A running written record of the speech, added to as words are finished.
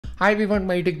Hi everyone,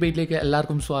 MyTechBite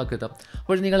എല്ലാവർക്കും സ്വാഗതം.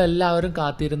 അപ്പോൾ നിങ്ങൾ എല്ലാവരും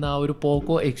കാത്തിരുന്ന ആ ഒരു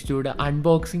Poco X2യുടെ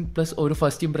അൺബോക്സിംഗ് പ്ലസ് ഒരു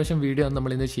ഫസ്റ്റ് ഇംപ്രഷൻ വീഡിയോ ആണ്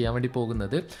നമ്മൾ ഇന്ന് ചെയ്യാൻ വേണ്ടി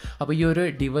പോകുന്നത്. അപ്പോൾ ഈ ഒരു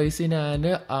ഡിവൈസ് ഞാൻ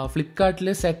ഫ്ലിപ്കാർട്ടിൽ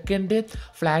സെക്കൻഡ്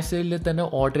ഫ്ലാഷ് സെയിലിൽ തന്നെ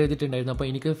ഓർഡർ ചെയ്തിട്ടുണ്ടായിരുന്നു. അപ്പോൾ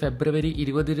എനിക്ക് ഫെബ്രുവരി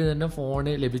 20 തന്നെ ഫോൺ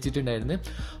ലഭിച്ചിട്ടുണ്ടായിരുന്നു.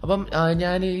 അപ്പം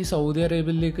ഞാൻ ഈ സൗദി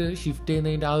അറേബ്യയിലേക്ക് ഷിഫ്റ്റ്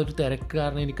ചെയ്യുന്നതിൻ്റെ ആ ഒരു തിരക്ക്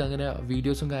കാരണം എനിക്കങ്ങനെ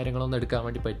വീഡിയോസും കാര്യങ്ങളൊന്നും എടുക്കാൻ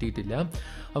വേണ്ടി പറ്റിയിട്ടില്ല.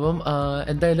 അപ്പം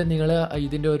എന്തായാലും നിങ്ങൾ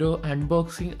ഇതിൻ്റെ ഒരു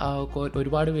അൺബോക്സിങ്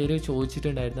ഒരുപാട് പേര്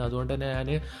ചോദിച്ചിട്ടുണ്ടായിരുന്നു. അതുകൊണ്ട് തന്നെ ഞാൻ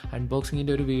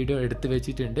അൺബോക്സിങ്ങിൻ്റെ ഒരു വീഡിയോ എടുത്ത്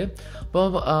വെച്ചിട്ടുണ്ട്. അപ്പോൾ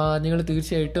നിങ്ങൾ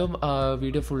തീർച്ചയായിട്ടും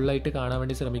വീഡിയോ ഫുള്ളായിട്ട് കാണാൻ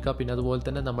വേണ്ടി ശ്രമിക്കുക. പിന്നെ അതുപോലെ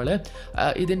തന്നെ നമ്മൾ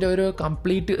ഇതിൻ്റെ ഒരു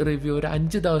കംപ്ലീറ്റ് റിവ്യൂ ഒരു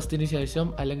 5 ദിവസത്തിന് ശേഷം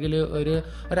അല്ലെങ്കിൽ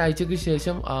ഒരാഴ്ചയ്ക്ക്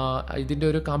ശേഷം ഇതിൻ്റെ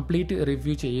ഒരു കംപ്ലീറ്റ്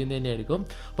റിവ്യൂ ചെയ്യുന്നത് തന്നെയായിരിക്കും.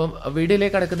 അപ്പം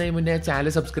വീഡിയോയിലേക്ക് കിടക്കുന്നതിന് മുന്നേ ചാനൽ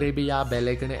സബ്സ്ക്രൈബ് ചെയ്യുക,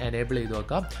 ബെല്ലൈക്കൺ എനേബിൾ ചെയ്ത്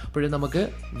വെക്കാം. അപ്പോഴും നമുക്ക്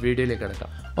വീഡിയോയിലേക്ക് കിടക്കാം.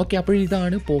 ഓക്കെ, അപ്പോൾ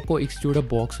ഇതാണ് Poco X2യുടെ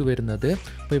ബോക്സ് വരുന്നത്.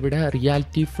 അപ്പോൾ ഇവിടെ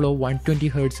റിയാലിറ്റി ഫ്ലോ 120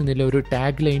 Hz എന്നുള്ള ഒരു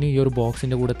ടാഗ് ലൈൻ ഈ ഒരു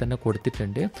ബോക്സിൻ്റെ കൂടെ തന്നെ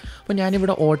കൊടുത്തിട്ടുണ്ട്. അപ്പോൾ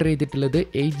ഞാനിവിടെ ഓർഡർ ചെയ്തിട്ടുള്ളത്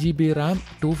 8GB RAM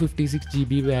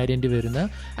 256GB വേരിയൻറ്റ് വരുന്ന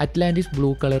അറ്റ്ലാന്റിസ് ബ്ലൂ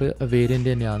കളർ വേരിയൻറ്റ്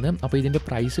തന്നെയാണ്. അപ്പോൾ ഇതിൻ്റെ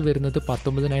പ്രൈസ് വരുന്നത്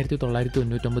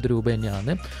 19,999 രൂപ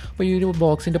തന്നെയാണ്. അപ്പോൾ ഈ ഒരു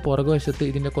ബോക്സിൻ്റെ പുറകുവശത്ത്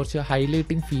ഇതിൻ്റെ കുറച്ച്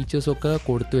ഹൈലൈറ്റിംഗ് ഫീച്ചേഴ്സൊക്കെ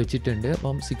കൊടുത്തു വെച്ചിട്ടുണ്ട്.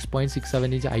 അപ്പം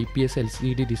 6.67 ഇഞ്ച് IPS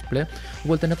LCD ഡിസ്പ്ലേ,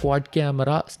 അതുപോലെ തന്നെ quad camera,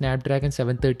 Snapdragon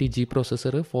 730G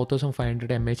processor,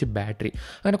 4500 mAh battery,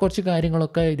 അങ്ങനെ കുറച്ച്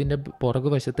കാര്യങ്ങളൊക്കെ ഇതിൻ്റെ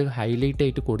പുറകുവശത്ത് ഹൈലൈറ്റ്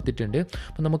ആയിട്ട് കൊടുത്തിട്ടുണ്ട്.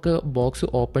 അപ്പോൾ നമുക്ക് ബോക്സ്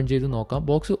ഓപ്പൺ ചെയ്ത് നോക്കാം.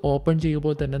 ബോക്സ് ഓപ്പൺ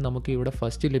ചെയ്യുമ്പോൾ തന്നെ നമുക്ക് ഇവിടെ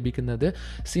ഫസ്റ്റ് ലഭിക്കുന്നത്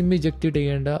സിം ഇജക്റ്റ്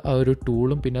ചെയ്യേണ്ട ഒരു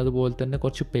ടൂളും പിന്നെ അതുപോലെ തന്നെ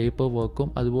കുറച്ച് പേപ്പർ വർക്കും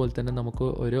അതുപോലെ തന്നെ നമുക്ക്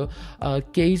ഒരു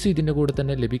കേസ് ഇതിൻ്റെ കൂടെ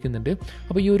തന്നെ ലഭിക്കുന്നുണ്ട്.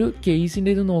 അപ്പോൾ ഈ ഒരു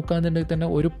കേസിൻ്റെ ഇത് നോക്കുകയാണെന്നുണ്ടെങ്കിൽ തന്നെ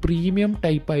ഒരു പ്രീമിയം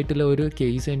ടൈപ്പ് ആയിട്ടുള്ള ഒരു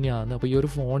കേസ് തന്നെയാണ്. അപ്പോൾ ഈ ഒരു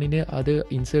ഫോണിന് അത്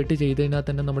ഇൻസേർട്ട് ചെയ്ത് കഴിഞ്ഞാൽ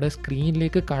തന്നെ നമ്മുടെ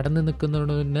സ്ക്രീനിലേക്ക് കടന്ന്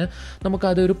നിൽക്കുന്നതുകൊണ്ട് തന്നെ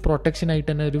നമുക്കതൊരു പ്രൊട്ടക്ഷൻ ആയിട്ട്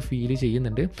തന്നെ ഒരു ഫീൽ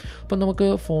ചെയ്യുന്നുണ്ട്. അപ്പോൾ നമുക്ക്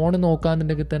ഫോൺ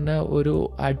നോക്കുകയാണെന്നുണ്ടെങ്കിൽ തന്നെ ഒരു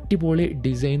അടിപൊളി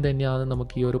ഡിസൈൻ തന്നെയാണ്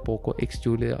നമുക്ക് ഈ ഒരു Poco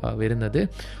X2ൽ വരുന്നത്.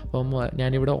 അപ്പം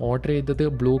ഞാനിവിടെ ഓർഡർ ചെയ്തത്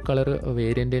ബ്ലൂ കളർ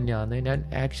വേരിയൻ്റ് തന്നെയാണ്. ഞാൻ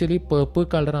ആക്ച്വലി പേർപ്പിൾ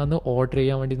കളറാണ് ഓർഡർ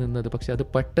ചെയ്യാൻ വേണ്ടി നിന്നത്, പക്ഷേ അത്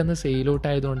പെട്ടെന്ന് സെയിൽ ഔട്ട്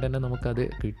ആയതുകൊണ്ട് തന്നെ നമുക്കത്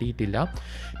കിട്ടിയിട്ടില്ല.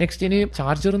 നെക്സ്റ്റ് ഇനി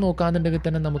ചാർജർ നോക്കുകയാണെന്നുണ്ടെങ്കിൽ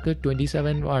തന്നെ നമുക്ക്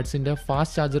 27 വാട്ട്സിൻ്റെ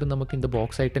ഫാസ്റ്റ് ചാർജർ നമുക്ക് ഇതിൻ്റെ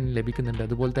ബോക്സ് ആയിട്ട് തന്നെ ലഭിക്കുന്നുണ്ട്.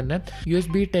 അതുപോലെ തന്നെ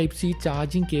USB Type-C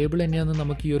ചാർജിങ് കേബിൾ തന്നെയാണ്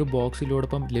നമുക്ക് ഈ ഒരു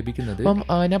ബോക്സിലോടൊപ്പം ലഭിക്കുന്നത്. അപ്പം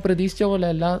ഞാൻ പ്രതീക്ഷിച്ച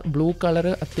പോലെയല്ല, ബ്ലൂ കളർ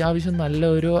അത്യാവശ്യം നല്ല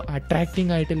ഒരു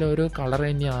അട്രാക്റ്റിംഗ് ആയിട്ടുള്ള ഒരു കളർ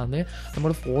തന്നെയാണ്.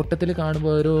 നമ്മൾ ഫോട്ടോത്തിൽ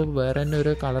കാണുമ്പോൾ ഒരു വേറെ തന്നെ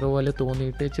ഒരു കളർ പോലെ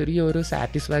തോന്നിയിട്ട് ചെറിയൊരു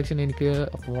സാറ്റിസ്ഫാക്ഷൻ എനിക്ക്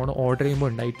ഫോൺ ഓർഡർ ചെയ്യുമ്പോൾ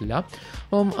ഉണ്ടായിട്ടില്ല.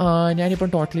 അപ്പം ഞാനിപ്പം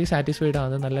ടോട്ടലി സാറ്റിസ്ഫൈഡ്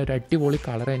ആണ്. നല്ലൊരു അടിപൊളി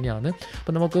കളർ തന്നെയാണ്.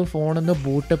 അപ്പം നമുക്ക് ഫോണൊന്ന്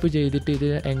ബൂട്ടപ്പ് ചെയ്തിട്ട് ഇത്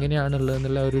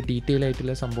എങ്ങനെയാണുള്ളതെന്നുള്ള ഒരു ഡീറ്റെയിൽ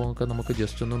ആയിട്ടുള്ള സംഭവമൊക്കെ നമുക്ക്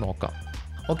ജസ്റ്റ് ഒന്ന് നോക്കാം.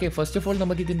 ഓക്കെ, ഫസ്റ്റ് ഓഫ് ഓൾ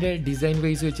നമുക്ക് ഇതിൻ്റെ ഡിസൈൻ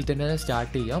വൈസ് വെച്ചിട്ട് തന്നെ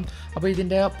സ്റ്റാർട്ട് ചെയ്യാം. അപ്പോൾ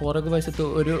ഇതിൻ്റെ പുറകുവശത്ത്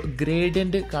ഒരു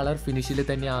ഗ്രേഡിയൻ്റ് കളർ ഫിനിഷിൽ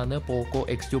തന്നെയാണ് Poco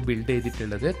X2 ബിൽഡ്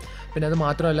ചെയ്തിട്ടുള്ളത്. പിന്നെ അത്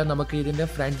മാത്രമല്ല, നമുക്ക് ഇതിൻ്റെ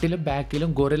ഫ്രണ്ടിലും ബാക്കിലും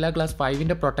Gorilla Glass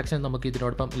 5ൻ്റെ പ്രൊട്ടക്ഷൻ നമുക്ക്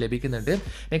ഇതിനോടൊപ്പം ലഭിക്കുന്നുണ്ട്.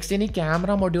 നെക്സ്റ്റ് ഇനി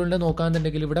ക്യാമറ മൊഡ്യൂളിൻ്റെ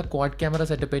നോക്കുകയാണെന്നുണ്ടെങ്കിൽ ഇവിടെ ക്വാഡ് ക്യാമറ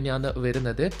സെറ്റപ്പ് തന്നെയാണ്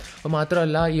വരുന്നത്. അപ്പോൾ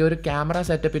മാത്രമല്ല, ഈ ഒരു ക്യാമറ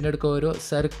സെറ്റപ്പിൻ്റെ അടുക്ക ഒരു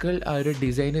സർക്കിൾ ആ ഒരു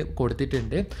ഡിസൈൻ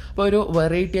കൊടുത്തിട്ടുണ്ട്. അപ്പോൾ ഒരു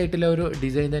വെറൈറ്റി ആയിട്ടുള്ള ഒരു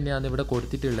ഡിസൈൻ തന്നെയാണ് ഇവിടെ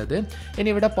കൊടുത്തിട്ടുള്ളത്. ഇനി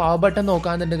ഇവിടെ പവർ ബട്ടൺ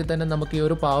നോക്കുകയാണെന്നുണ്ടെങ്കിൽ തന്നെ നമുക്ക് ഈ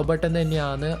ഒരു പവർ ബട്ടൺ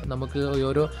തന്നെയാണ് നമുക്ക്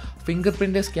ഒരു ഫിംഗർ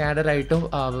പ്രിൻ്റ് സ്കാനറായിട്ടും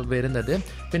വരുന്നത്.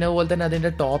 പിന്നെ അതുപോലെ തന്നെ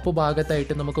അതിൻ്റെ ടോപ്പ്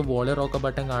ഭാഗത്തായിട്ട് നമുക്ക് വോളർ റോക്ക്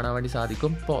ബട്ടൺ കാണാൻ വേണ്ടി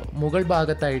സാധിക്കും. ഇപ്പോൾ മുകൾ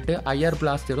ഭാഗത്തായിട്ട് IR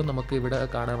ബ്ലാസ്റ്ററും നമുക്ക് ഇവിടെ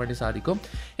കാണാൻ വേണ്ടി സാധിക്കും.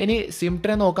 ഇനി സിം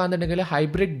ട്രേ നോക്കുകയാണെന്നുണ്ടെങ്കിൽ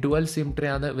ഹൈബ്രിഡ് ഡുവൽ സിം ട്രേ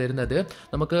ആണ് വരുന്നത്.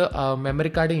 നമുക്ക്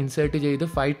മെമ്മറി കാർഡ് ഇൻസേർട്ട് ചെയ്ത്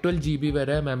 512GB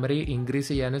വരെ മെമ്മറി ഇൻക്രീസ്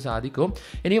ചെയ്യാനും സാധിക്കും.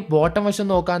 ഇനി ബോട്ടം വശം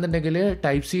നോക്കുകയാണെന്നുണ്ടെങ്കിൽ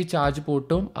Type-C ചാർജ്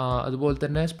പോർട്ടും അതുപോലെ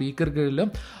തന്നെ സ്പീക്കർ ഗ്രില്ലും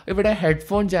ഇവിടെ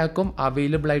ഹെഡ്ഫോൺ ജാക്കും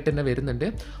അവൈലബിൾ ആയിട്ട് തന്നെ വരുന്നുണ്ട്.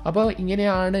 അപ്പോൾ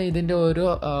ഇങ്ങനെയാണ് ഇതിൻ്റെ ഓരോ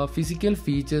ഫിസിക്കൽ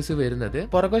ഫീച്ചേഴ്സ് വരുന്നത്.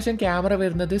 പുറകുവശം ക്യാമറ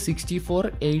വരുന്നത്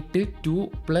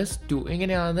 64:8:2+2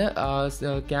 ഇങ്ങനെയാണ്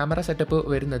ക്യാമറ സെറ്റപ്പ്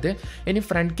വരുന്നത്. ഇനി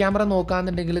ഫ്രണ്ട് ക്യാമറ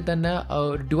നോക്കുകയാണെന്നുണ്ടെങ്കിൽ തന്നെ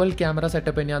ഡുവൽ ക്യാമറ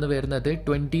സെറ്റപ്പ് തന്നെയാണ് വരുന്നത്.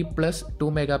 20+2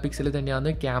 MP തന്നെയാണ്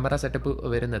ക്യാമറ സെറ്റപ്പ്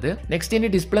വരുന്നത്. നെക്സ്റ്റ് ഇനി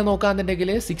ഡിസ്പ്ലേ നോക്കുകയാണെന്നുണ്ടെങ്കിൽ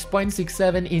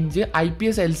 6.67 ഇഞ്ച്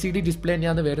IPS LCD ഡിസ്പ്ലേ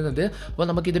തന്നെയാണ് വരുന്നത്. അപ്പോൾ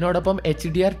നമുക്ക് ഇതിനോടൊപ്പം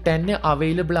HDR10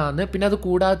 അവൈലബിൾ ആണ്. പിന്നെ അത്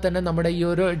കൂടാതെ തന്നെ നമ്മുടെ ഈ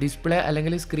ഒരു ഡിസ്പ്ലേ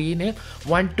അല്ലെങ്കിൽ സ്ക്രീന്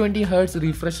 120 Hz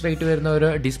റിഫ്രഷ് റേറ്റ് വരുന്ന ഒരു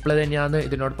ഡിസ്പ്ലേ തന്നെയാണ്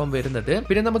ഇതിനോടൊപ്പം വരുന്നത്.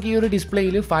 പിന്നെ നമുക്ക് ഈ ഒരു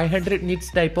ഡിസ്പ്ലേയിൽ 500 nits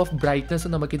ടൈപ്പ് ഓഫ് ബ്രൈറ്റ്നസ്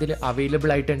നമുക്ക് ഇതിൽ അവൈലബിൾ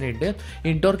ആയിട്ട് തന്നെ ഉണ്ട്.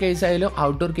 ഇൻഡോർ കേസ് ആയാലും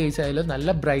ഔട്ട്ഡോർ കേസ് ആയാലും നല്ല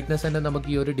ബ്രൈറ്റ്നസ് തന്നെ നമുക്ക്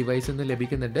ഈ ഒരു ഡിവൈസിൽ നിന്ന്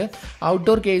ലഭിക്കുന്നുണ്ട്.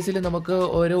 ഔട്ട്ഡോർ കേസിൽ നമുക്ക്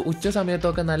ഒരു ഉച്ച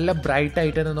സമയത്തൊക്കെ നല്ല ബ്രൈറ്റ്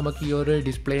ആയിട്ട് തന്നെ നമുക്ക് ഈ ഒരു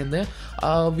ഡിസ്പ്ലേയിൽ നിന്ന്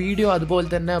വീഡിയോ അതുപോലെ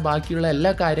തന്നെ ബാക്കിയുള്ള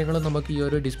എല്ലാ കാര്യങ്ങളും നമുക്ക് ഈ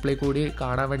ഒരു ഡിസ്പ്ലേ കൂടി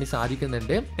കാണാൻ വേണ്ടി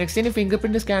സാധിക്കുന്നുണ്ട്. നെക്സ്റ്റ് ഇനി ഫിംഗർ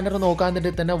പ്രിന്റ് സ്കാനർ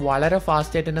നോക്കാന്നിട്ട് തന്നെ വളരെ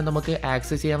ഫാസ്റ്റ് ആയിട്ട് തന്നെ നമുക്ക്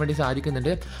ആക്സസ് ചെയ്യാൻ വേണ്ടി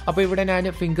സാധിക്കുന്നുണ്ട്. അപ്പോൾ ഇവിടെ ഇവിടെ ഞാൻ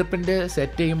ഫിംഗർ പ്രിൻറ്റ്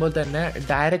സെറ്റ് ചെയ്യുമ്പോൾ തന്നെ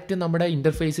ഡയറക്റ്റ് നമ്മുടെ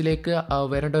ഇൻ്റർഫേസിലേക്ക്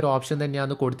വരേണ്ട ഒരു ഓപ്ഷൻ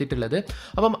തന്നെയാണ് കൊടുത്തിട്ടുള്ളത്.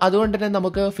 അപ്പം അതുകൊണ്ട് തന്നെ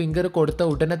നമുക്ക് ഫിംഗർ കൊടുത്ത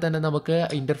ഉടനെ തന്നെ നമുക്ക്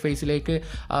ഇൻ്റർഫേസിലേക്ക്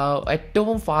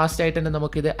ഏറ്റവും ഫാസ്റ്റ് ആയിട്ട് തന്നെ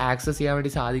നമുക്കിത് ആക്സസ് ചെയ്യാൻ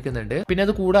വേണ്ടി സാധിക്കുന്നുണ്ട്. പിന്നെ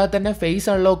അത് കൂടാതെ തന്നെ ഫേസ്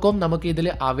അൺലോക്കും നമുക്ക് ഇതിൽ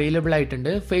അവൈലബിൾ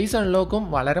ആയിട്ടുണ്ട്. ഫേസ് അൺലോക്കും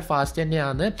വളരെ ഫാസ്റ്റ്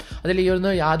തന്നെയാണ്, അതിൽ ഈ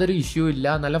ഒന്നും യാതൊരു ഇഷ്യൂ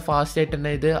ഇല്ല. നല്ല ഫാസ്റ്റ് ആയിട്ട്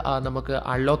തന്നെ ഇത് നമുക്ക്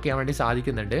അൺലോക്ക് ചെയ്യാൻ വേണ്ടി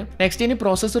സാധിക്കുന്നുണ്ട്. നെക്സ്റ്റ് ഇനി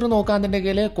processor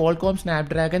നോക്കാന്നുണ്ടെങ്കിൽ Qualcomm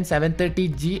Snapdragon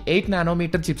 730G 8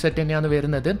 nanometre chipset തന്നെയാണ്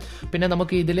വരുന്നത്. പിന്നെ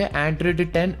നമുക്ക് ഇതിൽ ആൻഡ്രോയിഡ്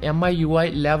 10 MIUI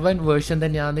 11 വേർഷൻ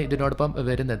തന്നെയാണ് ഇതിനോടൊപ്പം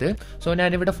വരുന്നത്. സോ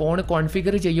ഞാനിവിടെ ഫോൺ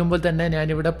കോൺഫിഗർ ചെയ്യുമ്പോൾ തന്നെ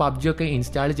ഞാനിവിടെ PUBG ഒക്കെ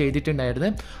ഇൻസ്റ്റാൾ ചെയ്തിട്ടുണ്ടായിരുന്നു.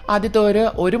 ആദ്യത്തെ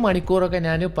ഒരു മണിക്കൂറൊക്കെ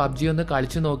ഞാൻ PUBG ഒന്ന്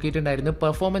കളിച്ച് നോക്കിയിട്ടുണ്ടായിരുന്നു.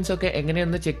 പെർഫോമൻസ് ഒക്കെ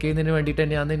എങ്ങനെയൊന്ന് ചെക്ക് ചെയ്യുന്നതിന് വേണ്ടിയിട്ട്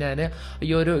തന്നെയാണ് ഞാൻ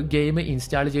ഈ ഒരു ഗെയിം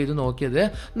ഇൻസ്റ്റാൾ ചെയ്ത് നോക്കിയത്.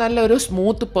 നല്ലൊരു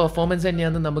സ്മൂത്ത് പെർഫോമൻസ്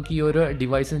തന്നെയാണ് നമുക്ക് ഈ ഒരു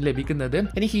ഡിവൈസിന് ലഭിക്കുന്നത്.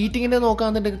 ഇനി ഹീറ്റിങ്ങിൻ്റെ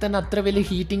നോക്കാന്നുണ്ടെങ്കിൽ തന്നെ അത്ര വലിയ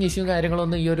ഹീറ്റിംഗ് ഇഷ്യൂ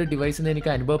കാര്യങ്ങളൊന്നും ഈ ഒരു ഡിവൈസിന് എനിക്ക്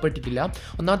അനുഭവപ്പെട്ടിട്ടില്ല.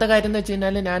 ഒന്നാമത്തെ കാര്യം എന്ന് വെച്ച്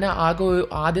കഴിഞ്ഞാൽ ഞാൻ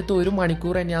ആദ്യത്തെ ഒരു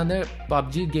മണിക്കൂർ തന്നെയാണ്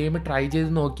PUBG ഗെയിം ട്രൈ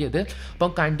ചെയ്ത് നോക്കിയത്.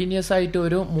 അപ്പം കണ്ടിന്യൂസ് ആയിട്ട്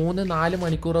ഒരു 3-4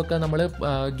 മണിക്കൂറൊക്കെ നമ്മൾ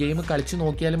ഗെയിം കളിച്ച്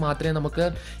നോക്കിയാൽ മാത്രമേ നമുക്ക്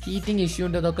ഹീറ്റിംഗ്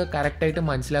ഇഷ്യൂൻ്റെ അതൊക്കെ കറക്റ്റായിട്ട്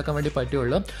മനസ്സിലാക്കാൻ വേണ്ടി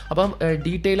പറ്റുള്ളൂ. അപ്പം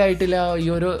ഡീറ്റെയിൽ ആയിട്ടുള്ള ഈ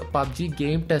ഒരു PUBG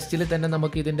ഗെയിം ടെസ്റ്റിൽ തന്നെ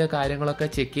നമുക്ക് ഇതിൻ്റെ കാര്യങ്ങളൊക്കെ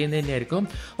ചെക്ക് ചെയ്യുന്നത് തന്നെയായിരിക്കും.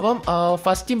 അപ്പം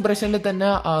ഫസ്റ്റ് ഇംപ്രഷനിൽ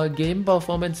തന്നെ ഗെയിം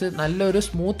പെർഫോമൻസ് നല്ലൊരു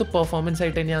സ്മൂത്ത് പെർഫോമൻസ്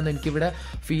ആയിട്ട് തന്നെയാണ് എനിക്കിവിടെ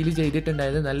ഫീൽ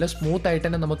ചെയ്തിട്ടുണ്ടായത്. നല്ല സ്മൂത്ത് ആയിട്ട്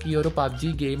തന്നെ നമുക്ക് ഈ ഒരു PUBG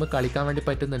ഗെയിം കളിക്കാൻ വേണ്ടി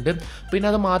പറ്റുന്നുണ്ട്. പിന്നെ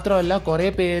അത് മാത്രമല്ല കുറേ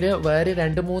പേര് വേറെ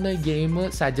 2-3 ഗെയിം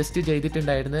സജസ്റ്റ്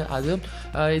ചെയ്തിട്ടുണ്ടായിരുന്നു. അത്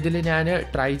ഇതിൽ ഞാൻ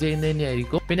ട്രൈ ചെയ്യുന്നത്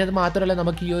തന്നെയായിരിക്കും. പിന്നെ അത് മാത്രമല്ല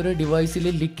നമുക്ക് ഈ ഒരു ഡിവൈസിൽ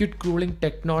ലിക്വിഡ് കൂളിംഗ്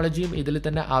ടെക്നോളജിയും ഇതിൽ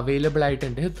തന്നെ അവൈലബിൾ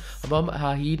ആയിട്ടുണ്ട്. അപ്പം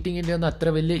ഹീറ്റിങ്ങിൻ്റെ ഒന്നും അത്ര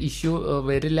വലിയ ഇഷ്യൂ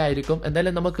വരില്ലായിരിക്കും.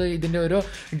 എന്തായാലും നമുക്ക് ഇതിൻ്റെ ഒരു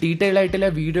ഡീറ്റെയിൽ ആയിട്ടുള്ള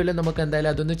വീഡിയോയിൽ നമുക്ക്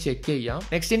എന്തായാലും അതൊന്ന് ചെക്ക് ചെയ്യാം.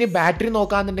 നെക്സ്റ്റ് ഇനി ബാറ്ററി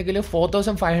നോക്കാന്നുണ്ടെങ്കിൽ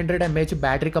 4500 mAh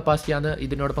ബാറ്ററി കപ്പാസിറ്റിയാണ്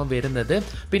ഇതിനോടൊപ്പം വരുന്നത്.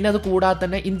 പിന്നെ അത് കൂടാതെ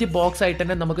തന്നെ ഇൻ ദി ബോക്സ് ആയിട്ട്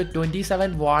തന്നെ നമുക്ക്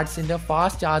 27 വാട്ട്സിൻ്റെ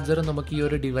ഫാസ്റ്റ് ചാർജർ നമുക്ക് ഈ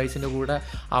ഒരു ഡിവൈസിൻ്റെ കൂടെ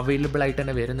അവൈലബിൾ ആയിട്ട്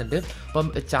തന്നെ വരുന്നുണ്ട്. അപ്പം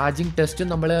ചാർജിങ് ടെസ്റ്റും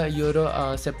നമ്മൾ ഈ ഒരു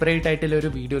സെപ്പറേറ്റ് ആയിട്ടുള്ള ഒരു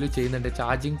വീഡിയോയിൽ ചെയ്യുന്നുണ്ട്.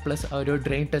 ചാർജിങ് പ്ലസ് ഒരു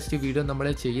ഡ്രെയിൻ ടെസ്റ്റ് വീഡിയോ നമ്മൾ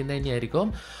ചെയ്യുന്നത് തന്നെയായിരിക്കും.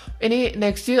 ഇനി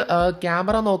നെക്സ്റ്റ്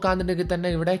ക്യാമറ നോക്കാന്നുണ്ടെങ്കിൽ തന്നെ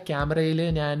ഇവിടെ ക്യാമറയിൽ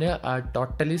ഞാൻ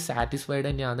ടോട്ടലി സാറ്റിസ്ഫൈഡ്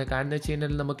തന്നെയാണ്. കാരണം എന്ന് വെച്ച്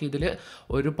കഴിഞ്ഞാൽ നമുക്ക് ഇതിൽ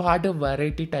ഒരുപാട്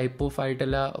വെറൈറ്റി ടൈപ്പ് ഓഫ്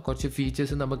ആയിട്ടുള്ള കുറച്ച്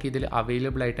ഫീച്ചേഴ്സ് നമുക്ക് ഇതിൽ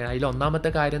അവൈലബിൾ ആയിട്ടാണ്. അതിൽ ഒന്നാമത്തെ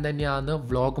കാര്യം തന്നെയാണ്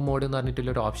വ്ളോഗ് മോഡ് എന്ന്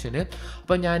പറഞ്ഞിട്ടുള്ളൊരു ഓപ്ഷന്.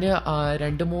 അപ്പം ഞാൻ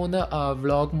 2-3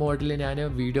 വ്ളോഗ് മോഡിൽ ഞാൻ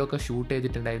വീഡിയോ ഒക്കെ ഷൂട്ട്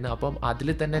ചെയ്തിട്ടുണ്ടായിരുന്നു. അപ്പം അതിൽ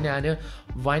തന്നെ ഞാൻ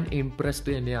വൺ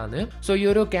ഇംപ്രസ്ഡ് തന്നെയാണ്. സോ ഈ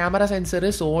ഒരു ക്യാമറ സെൻസർ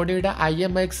സോണിയുടെ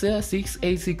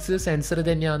IMX686 സെൻസർ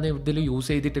തന്നെയാണ് ഇതിൽ യൂസ്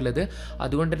ചെയ്തിട്ടുള്ളത്.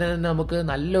 അതുകൊണ്ട് തന്നെ നമുക്ക്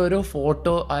നല്ലൊരു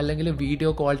ഫോട്ടോ അല്ലെങ്കിൽ വീഡിയോ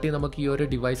ക്വാളിറ്റി നമുക്ക് ഈ ഒരു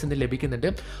ഡിവൈസിൽ നിന്ന് ലഭിക്കുന്നുണ്ട്.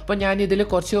 അപ്പം ഞാൻ ഇതിൽ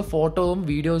കുറച്ച് ഫോട്ടോവും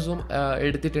വീഡിയോസും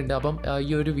എടുത്തിട്ടുണ്ട്. അപ്പം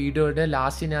ഈ ഒരു വീഡിയോയുടെ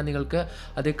ലാസ്റ്റ് ഞാൻ നിങ്ങൾക്ക്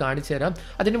അത് കാണിച്ചു തരാം.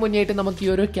 അതിന് മുന്നേയായിട്ട് നമുക്ക് ഈ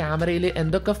ഒരു ക്യാമറയിൽ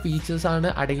എന്തൊക്കെ ഫീച്ചേഴ്സാണ്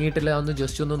അടങ്ങിയിട്ടുള്ളതെന്ന്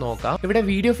ജസ്റ്റ് ഒന്ന് നോക്കാം. ഇവിടെ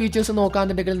വീഡിയോ ഫീച്ചേഴ്സ്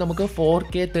നോക്കാന്നുണ്ടെങ്കിൽ നമുക്ക്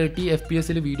 4K 30 FPS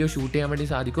വീഡിയോ ഷൂട്ട് ചെയ്യാൻ വേണ്ടി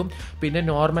സാധിക്കും. പിന്നെ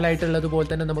നോർമൽ ആയിട്ടുള്ളതുപോലെ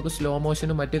തന്നെ നമുക്ക് സ്ലോ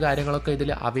മോഷനും മറ്റു കാര്യങ്ങളൊക്കെ ഇതിൽ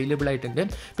അവൈലബിൾ ആയിട്ടുണ്ട്.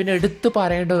 പിന്നെ എടുത്ത്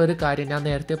പറയേണ്ട ഒരു കാര്യം ഞാൻ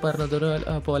നേരത്തെ പറഞ്ഞതൊരു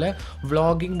പോലെ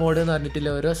വ്ളോഗിംഗ് മോഡ് എന്ന്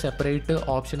പറഞ്ഞിട്ടുള്ള ഒരു സെപ്പറേറ്റ്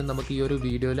ഓപ്ഷൻ നമുക്ക് ഈ ഒരു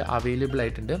വീഡിയോയിൽ അവൈലബിൾ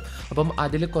ആയിട്ടുണ്ട്. അപ്പം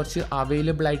അതിൽ കുറച്ച്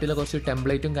അവൈലബിൾ ആയിട്ടുള്ള കുറച്ച്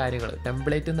ടെംപ്ലേറ്റും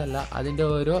ടെംപ്ലേറ്റ് എന്നല്ല അതിൻ്റെ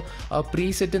ഓരോ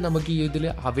പ്രീസെറ്റ് നമുക്ക് ഈ ഇതിൽ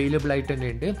അവൈലബിൾ ആയിട്ട് തന്നെ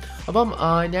ഉണ്ട്. അപ്പം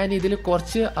ഞാൻ ഇതിൽ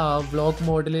കുറച്ച് വ്ളോഗ്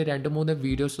മോഡിൽ 2-3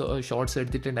 വീഡിയോസ് ഷോർട്സ്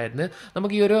എടുത്തിട്ടുണ്ടായിരുന്നു.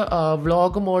 നമുക്ക് ഈ ഒരു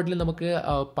വ്ളോഗ് മോഡിൽ നമുക്ക്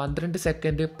 12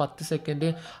 സെക്കൻഡ് 10 സെക്കൻഡ്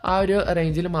ആ ഒരു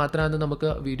റേഞ്ചിൽ മാത്രമാണ് നമുക്ക്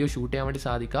വീഡിയോ ഷൂട്ട് ചെയ്യാൻ വേണ്ടി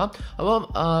സാധിക്കാം. അപ്പം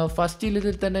ഫസ്റ്റ്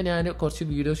ഇതിൽ തന്നെ ഞാൻ കുറച്ച്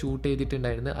വീഡിയോ ഷൂട്ട്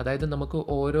ചെയ്തിട്ടുണ്ടായിരുന്നു. അതായത് നമുക്ക്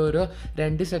ഓരോരോ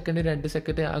 2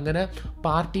 സെക്കൻഡ് അങ്ങനെ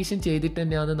പാർട്ടീഷൻ ചെയ്തിട്ട്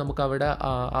തന്നെയാണ് നമുക്ക് അവിടെ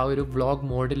ആ ഒരു വ്ളോഗ്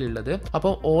മോഡിലുള്ളത്.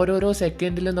 അപ്പം ഓരോരോ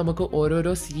സെക്കൻഡിലും നമുക്ക്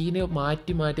ഓരോരോ സീന്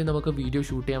മാറ്റി നമുക്ക് വീഡിയോ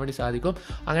ഷൂട്ട് ചെയ്യാൻ വേണ്ടി സാധിക്കും.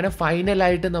 അങ്ങനെ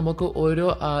ഫൈനലായിട്ട് നമുക്ക് ഓരോ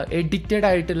എഡിറ്റഡ്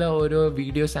ആയിട്ടുള്ള ഓരോ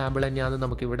വീഡിയോ സാമ്പിൾ തന്നെയാണ്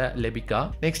നമുക്ക് ഇവിടെ ലഭിക്കുക.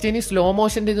 നെക്സ്റ്റ് ഇനി സ്ലോ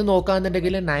മോഷൻ്റെ ഇത്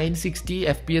നോക്കാന്നുണ്ടെങ്കിൽ 960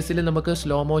 FPS നമുക്ക്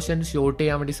സ്ലോ മോഷൻ ഷൂട്ട്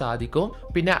ചെയ്യാൻ വേണ്ടി സാധിക്കും.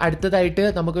 പിന്നെ അടുത്തതായിട്ട്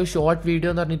നമുക്ക് ഷോർട്ട് വീഡിയോ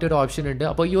എന്ന് പറഞ്ഞിട്ടൊരു ഓപ്ഷൻ ഉണ്ട്.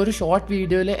 അപ്പോൾ ഈ ഒരു ഷോർട്ട്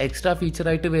വീഡിയോയിൽ എക്സ്ട്രാ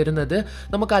ഫീച്ചറായിട്ട് വരുന്നത്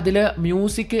നമുക്ക് അതിൽ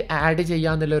മ്യൂസിക് ആഡ്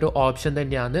ചെയ്യാന്നുള്ളൊരു ഓപ്ഷൻ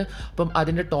തന്നെയാണ്. അപ്പം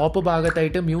അതിൻ്റെ ടോപ്പ്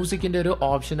ഭാഗത്തായിട്ട് മ്യൂസിക്കിൻ്റെ ഒരു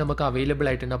ഓപ്ഷൻ നമുക്ക് അവൈലബിൾ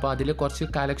ആയിട്ടുണ്ട്. അപ്പോൾ അതിൽ കുറച്ച്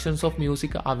കളക്ഷൻസ് ഓഫ്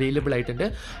മ്യൂസിക് അവൈലബിൾ ആയിട്ടുണ്ട്.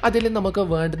 അതിൽ നമുക്ക്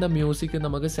വേണ്ടുന്ന മ്യൂസിക്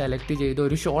നമുക്ക് സെലക്ട് ചെയ്ത്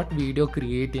ഒരു ഷോർട്ട് വീഡിയോ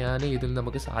ക്രിയേറ്റ് ചെയ്യാൻ ഇതിൽ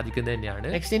നമുക്ക് സാധിക്കുന്നത് തന്നെയാണ്.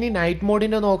 നെക്സ്റ്റ് ഇനി നൈറ്റ്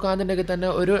മോഡിനെ നോക്കാന്നുണ്ടെങ്കിൽ തന്നെ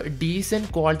ഒരു ഡീസൻറ്റ്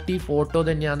ക്വാളിറ്റി ഫോട്ടോ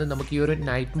തന്നെയാണ് നമുക്ക് ഈ ഒരു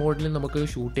നൈറ്റ് മോഡിൽ നമുക്ക്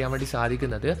ഷൂട്ട് ചെയ്യാൻ വേണ്ടി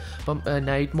സാധിക്കുന്നത്. അപ്പം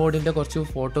നൈറ്റ് മോഡിൻ്റെ കുറച്ച്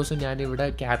ഫോട്ടോസ് ഞാൻ ഇവിടെ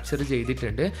ക്യാപ്ചർ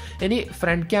ചെയ്തിട്ടുണ്ട്. ഇനി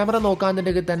ഫ്രണ്ട് ക്യാമറ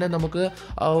നോക്കാന്നുണ്ടെങ്കിൽ തന്നെ നമുക്ക്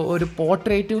ഒരു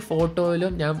പോർട്രേറ്റ്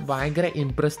ഫോട്ടോയിലും ഞാൻ ഭയങ്കര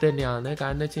ഇംപ്രസ്ഡ് തന്നെയാണ്.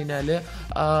 കാരണം എന്ന് വെച്ച് കഴിഞ്ഞാൽ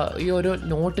ഈ ഒരു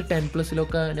നോട്ട്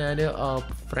 10+ ഞാൻ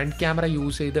ഫ്രണ്ട് ക്യാമറ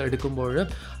യൂസ് ചെയ്ത് എടുക്കുമ്പോൾ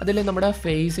അതിൽ നമ്മുടെ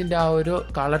ഫേസിൻ്റെ ആ ഒരു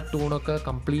കളർ ടൂണൊക്കെ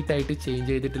കംപ്ലീറ്റ് ആയിട്ട് ചേഞ്ച്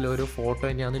ചെയ്തിട്ടുള്ള ഒരു ഫോട്ടോ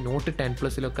തന്നെയാണ് നോട്ട്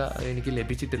 10+ എനിക്ക്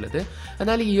ലഭിച്ചിട്ടുള്ളത്.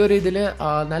 എന്നാൽ ഈ ഒരു ഇതിൽ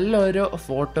നല്ല നല്ലൊരു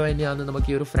ഫോട്ടോ തന്നെയാണ് നമുക്ക്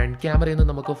ഈ ഒരു ഫ്രണ്ട് ക്യാമറയിൽ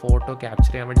നിന്ന് നമുക്ക് ഫോട്ടോ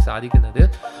ക്യാപ്ചർ ചെയ്യാൻ വേണ്ടി സാധിക്കുന്നത്.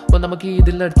 അപ്പോൾ നമുക്ക്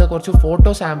ഇതിൽ നിന്ന് എടുത്ത കുറച്ച്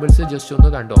ഫോട്ടോ സാമ്പിൾസ് ജസ്റ്റ്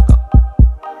ഒന്ന് കണ്ടു നോക്കാം.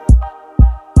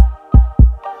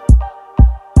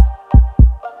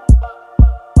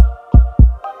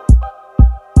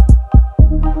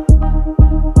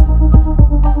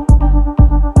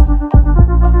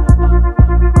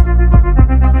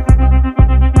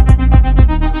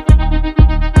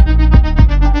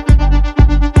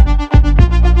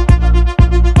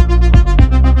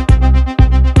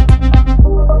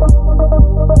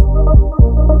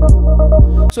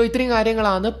 സോ ഇത്രയും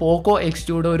കാര്യങ്ങളാണ് പോക്കോ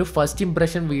X2യുടെ ഒരു ഫസ്റ്റ്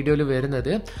ഇംപ്രഷൻ വീഡിയോയിൽ വരുന്നത്.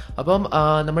 അപ്പം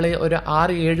നമ്മൾ ഒരു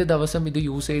 6-7 ദിവസം ഇത്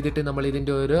യൂസ് ചെയ്തിട്ട് നമ്മൾ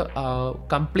ഇതിൻ്റെ ഒരു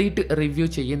കംപ്ലീറ്റ് റിവ്യൂ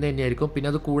ചെയ്യുന്നത് തന്നെയായിരിക്കും. പിന്നെ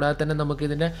അത് കൂടാതെ തന്നെ നമുക്ക്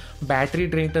ഇതിൻ്റെ ബാറ്ററി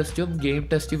ഡ്രെയിൻ ടെസ്റ്റും ഗെയിം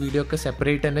ടെസ്റ്റ് വീഡിയോ ഒക്കെ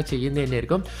സെപ്പറേറ്റ് തന്നെ ചെയ്യുന്നത്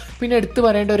തന്നെയായിരിക്കും. പിന്നെ എടുത്തു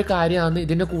പറയേണ്ട ഒരു കാര്യമാണ്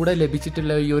ഇതിൻ്റെ കൂടെ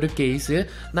ലഭിച്ചിട്ടുള്ള ഈ ഒരു കേസ്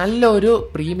നല്ലൊരു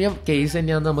പ്രീമിയം കേസ്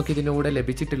തന്നെയാണ് നമുക്ക് ഇതിൻ്റെ കൂടെ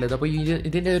ലഭിച്ചിട്ടുള്ളത്. അപ്പോൾ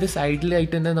ഇതിൻ്റെ ഒരു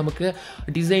സൈഡിലായിട്ട് തന്നെ നമുക്ക്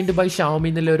ഡിസൈൻഡ് ബൈ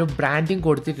ഷവോമി എന്നുള്ള ഒരു ബ്രാൻഡിങ്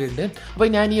കൊടുത്തിട്ടുണ്ട്. അപ്പോൾ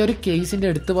ഞാൻ ഈ ഒരു കേസിൻ്റെ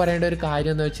എടുത്ത് പറയേണ്ട ഒരു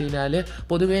കാര്യം എന്ന് വെച്ച് കഴിഞ്ഞാൽ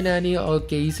പൊതുവേ ഞാൻ ഈ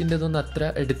കേസിൻ്റെ ഇതൊന്നും അത്ര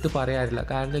എടുത്ത് പറയാറില്ല.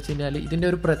 കാരണം എന്ന് വെച്ച് കഴിഞ്ഞാൽ ഇതിൻ്റെ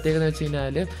ഒരു പ്രത്യേകത എന്ന് വെച്ച്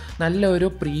കഴിഞ്ഞാൽ നല്ലൊരു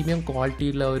പ്രീമിയം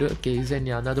ക്വാളിറ്റിയുള്ള ഒരു കേസ്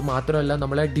തന്നെയാണ്. അത് മാത്രമല്ല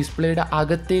നമ്മളെ ഡിസ്പ്ലേയുടെ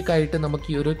അകത്തേക്കായിട്ട് നമുക്ക്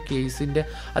ഈ ഒരു കേസിൻ്റെ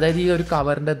അതായത് ഈ ഒരു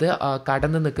കവറിൻ്റെത്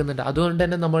കടന്ന് നിൽക്കുന്നുണ്ട്. അതുകൊണ്ട്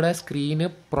തന്നെ നമ്മുടെ സ്ക്രീന്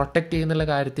പ്രൊട്ടക്റ്റ് ചെയ്യുന്നുള്ള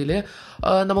കാര്യത്തിൽ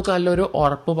നമുക്ക് നല്ലൊരു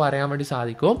ഉറപ്പ് പറയാൻ വേണ്ടി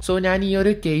സാധിക്കും. സോ ഞാൻ ഈ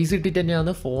ഒരു കേസ് ഇട്ടിട്ട്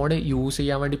തന്നെയാണ് ഫോൺ യൂസ്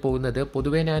ചെയ്യാൻ വേണ്ടി പോകുന്നത്.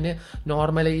 പൊതുവേ ഞാൻ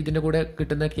നോർമലി ഇതിൻ്റെ കൂടെ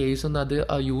കിട്ടുന്ന കേസൊന്നും അത്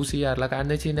യൂസ് ചെയ്യാറില്ല. കാരണം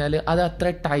എന്ന് വെച്ച് കഴിഞ്ഞാൽ അത് അത്ര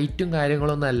ടൈറ്റും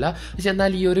കാര്യങ്ങളൊന്നും അല്ല. പക്ഷെ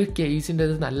എന്നാൽ ഈ ഒരു കേസിൻ്റെ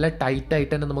ഇത് നല്ല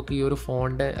ടൈറ്റായിട്ട് തന്നെ നമുക്ക് ഈ ഒരു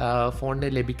ഫോണിന്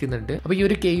ലഭിക്കുന്നുണ്ട്. അപ്പോൾ ഈ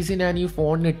ഒരു കേസ് ഞാൻ ഈ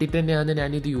ഫോണിന് ഇട്ടിട്ട് തന്നെയാണ്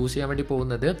ഞാനിത് യൂസ് ചെയ്യാൻ വേണ്ടി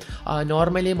പോകുന്നത്.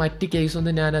 നോർമലി മറ്റ്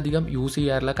കേസൊന്നും ഞാൻ അധികം യൂസ്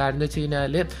ചെയ്യാറില്ല. കാരണം എന്ന് വെച്ച്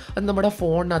കഴിഞ്ഞാൽ അത് നമ്മുടെ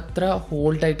ഫോണിന് അത്ര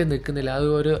ഹോൾഡായിട്ട് നിൽക്കുന്നില്ല. അത്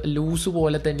ഒരു ലൂസ്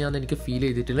പോലെ തന്നെയാണ് എനിക്ക് ഫീൽ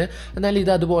ചെയ്തിട്ടുള്ളത്. എന്നാൽ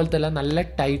ഇത് അതുപോലത്തെ അല്ല, നല്ല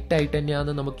ടൈറ്റായിട്ട്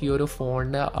തന്നെയാണ് നമുക്ക് ഈ ഒരു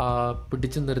ഫോണിന്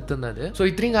പിടിച്ച് നിർത്തുന്നത്. സോ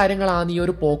ഇത്രയും കാര്യങ്ങളാണ് ഈ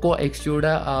ഒരു പോക്കോ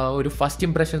X2യുടെ ഒരു ഫസ്റ്റ്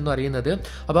ഇംപ്രഷൻ എന്ന് പറയുന്നത്.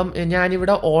 അപ്പം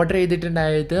ഞാനിവിടെ order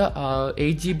ചെയ്തിട്ടുണ്ടായത്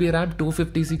 8GB RAM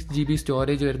 256GB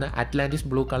storage വരുന്ന അറ്റ്ലാന്റിസ്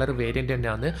ബ്ലൂ കളർ വേരിയൻറ്റ്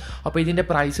തന്നെയാണ്. അപ്പോൾ ഇതിൻ്റെ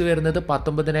പ്രൈസ് വരുന്നത്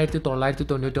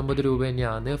 19,999 രൂപ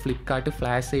തന്നെയാണ്. ഫ്ലിപ്കാർട്ട്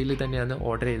ഫ്ലാഷ് സെയിലിൽ തന്നെയാണ്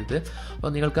ഓർഡർ ചെയ്തത്.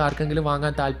 അപ്പോൾ നിങ്ങൾക്ക് ആർക്കെങ്കിലും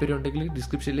വാങ്ങാൻ താല്പര്യം ഉണ്ടെങ്കിൽ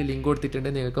ഡിസ്ക്രിപ്ഷനിൽ ലിങ്ക് കൊടുത്തിട്ടുണ്ട്,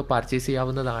 നിങ്ങൾക്ക് പർച്ചേസ്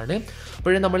ചെയ്യാവുന്നതാണ്.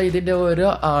 അപ്പോഴും നമ്മൾ ഇതിൻ്റെ ഒരു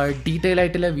ഡീറ്റെയിൽ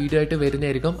ആയിട്ടുള്ള വീഡിയോ ആയിട്ട്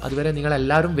വരുന്നതായിരിക്കും. അതുവരെ നിങ്ങൾ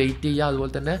എല്ലാവരും വെയിറ്റ് ചെയ്യുക,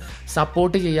 അതുപോലെ തന്നെ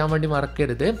സപ്പോർട്ട് ചെയ്യാൻ വേണ്ടി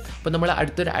മറക്കരുത്. അപ്പോൾ നമ്മൾ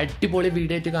അടുത്തൊരു അടിപൊളി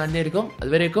വീഡിയോ ആയിട്ട് കാണുന്നതായിരിക്കും.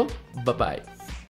 അതുവരേക്കും ബൈ.